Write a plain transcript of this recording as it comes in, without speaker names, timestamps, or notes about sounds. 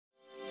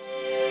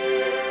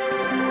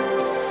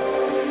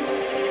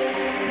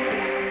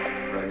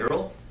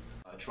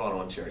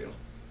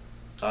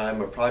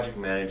I'm a project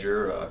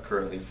manager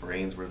currently for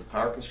Ainsworth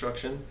Power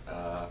Construction.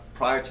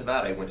 Prior to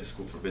that, I went to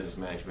school for business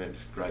management,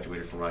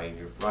 graduated from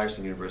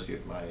Ryerson University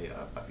with my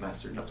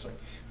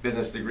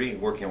business degree,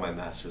 working on my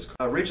master's.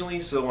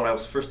 Originally, so when I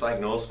was first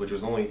diagnosed, which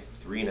was only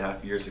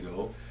 3.5 years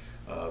ago,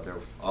 there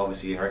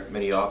obviously aren't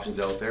many options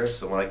out there,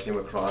 so when I came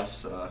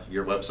across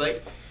your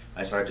website,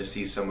 I started to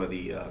see some of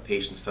the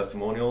patients'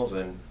 testimonials,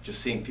 and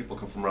just seeing people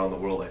come from around the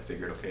world, I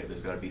figured, okay,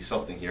 there's got to be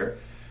something here.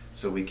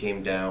 So we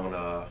came down,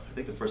 I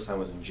think the first time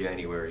was in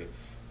January,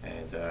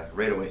 and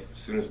right away, as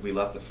soon as we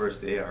left the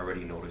first day, I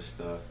already noticed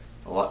a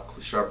lot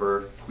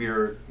sharper,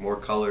 clearer, more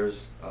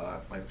colors.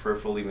 My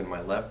peripheral, even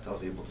my left, I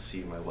was able to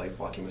see my wife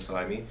walking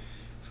beside me.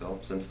 So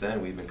since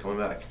then, we've been coming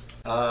back.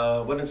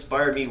 What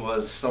inspired me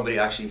was somebody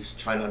actually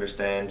trying to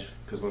understand,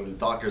 because when the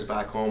doctors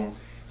back home,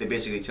 they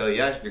basically tell you,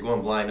 yeah, you're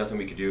going blind, nothing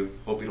we could do,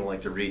 hope you don't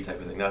like to read type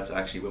of thing. That's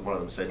actually what one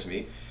of them said to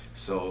me.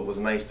 So it was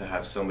nice to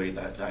have somebody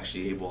that's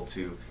actually able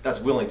to,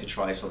 that's willing to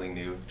try something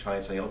new, try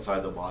something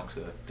outside the box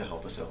to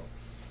help us out.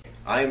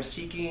 I am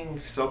seeking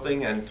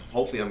something, and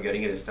hopefully I'm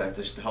getting it, is that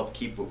just to help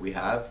keep what we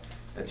have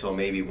until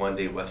maybe one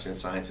day Western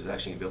science is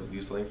actually going to be able to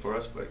do something for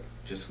us, but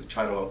just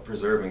try to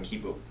preserve and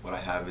keep what I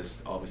have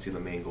is obviously the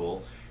main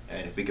goal.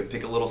 And if we could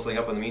pick a little something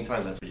up in the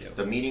meantime, that's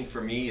the meaning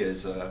for me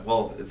is,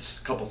 well,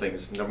 it's a couple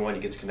things. Number one,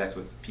 you get to connect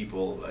with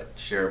people that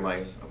share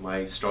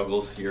my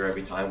struggles here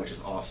every time, which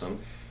is awesome.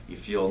 You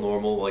feel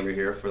normal while you're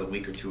here for the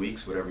week or 2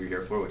 weeks, whatever you're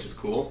here for, which is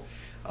cool.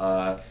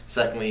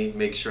 Secondly,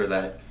 make sure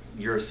that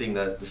you're seeing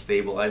the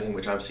stabilizing,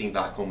 which I'm seeing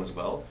back home as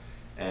well.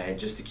 And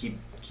just to keep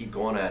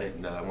going at it,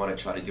 and I want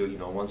to try to do it,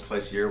 once,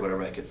 twice a year,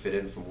 whatever I could fit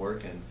in from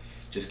work, and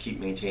just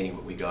keep maintaining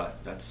what we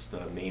got. That's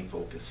the main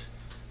focus.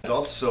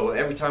 Also,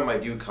 every time I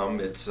do come,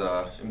 it's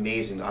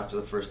amazing after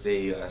the first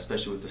day,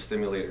 especially with the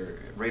stimulator.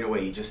 Right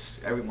away,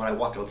 when I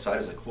walk outside,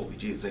 it's like, holy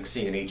geez, it's like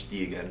seeing an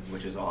HD again,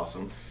 which is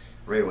awesome.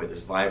 Right away,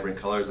 there's vibrant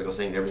colors, like I was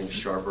saying, everything's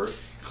sharper,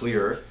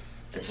 clearer.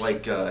 It's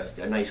like a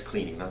nice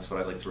cleaning. That's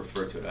what I like to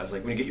refer to it as.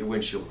 Like when you get your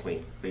windshield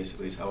clean,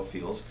 basically, is how it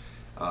feels.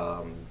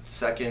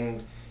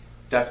 Second,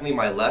 definitely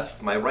my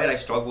left. My right I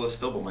struggle with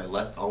still, but my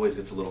left always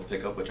gets a little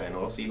pickup, which I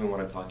notice. Even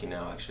when I'm talking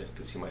now, actually, I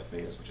can see my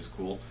fingers, which is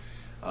cool.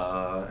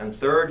 And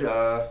third,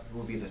 what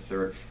would be the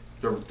third?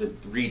 The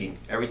reading.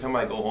 Every time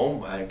I go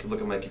home, I can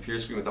look at my computer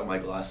screen without my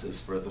glasses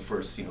for the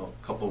first,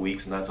 couple of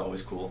weeks, and that's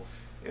always cool.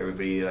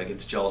 Everybody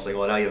gets jealous, like,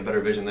 well, now you have better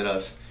vision than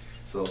us.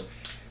 So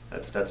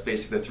that's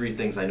basically the three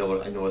things I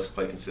notice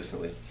quite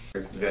consistently.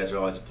 You guys are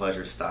always a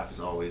pleasure. Staff is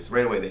always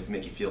right away. They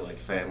make you feel like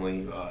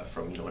family.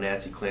 From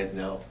Nancy, Clint,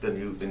 now the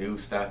new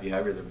staff you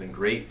have here, they've been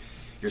great.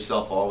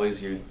 Yourself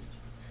always.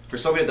 For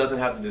somebody that doesn't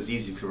have the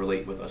disease, you can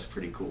relate with us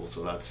pretty cool.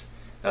 So that's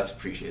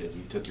appreciated.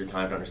 You took your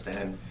time to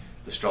understand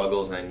the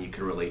struggles, and you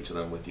can relate to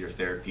them with your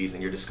therapies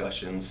and your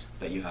discussions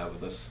that you have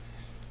with us.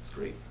 It's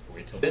great.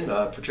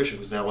 Patricia,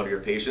 who's now one of your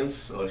patients,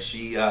 so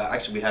she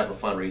actually, we have a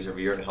fundraiser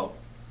every year to help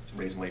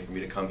raise money for me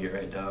to come here,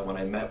 and when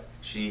I met,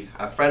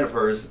 a friend of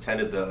hers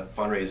attended the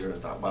fundraiser, and I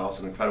thought, wow, this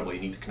is incredible, you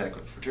need to connect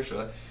with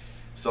Patricia.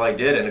 So I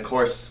did, and of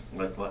course, I'm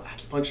like, what,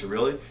 acupuncture,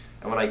 really?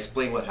 And when I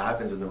explained what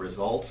happens and the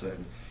results,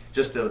 and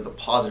just the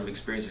positive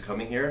experience of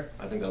coming here,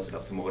 I think that was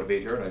enough to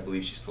motivate her, and I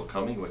believe she's still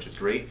coming, which is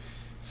great.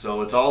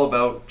 So it's all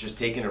about just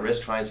taking a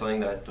risk, trying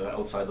something that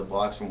outside the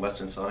box from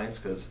Western science,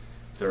 because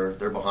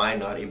they're behind,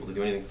 not able to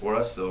do anything for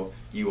us. So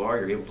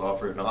you're able to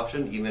offer an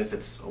option, even if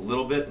it's a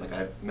little bit. Like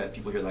I've met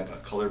people here that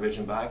got color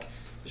vision back.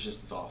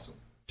 It's awesome.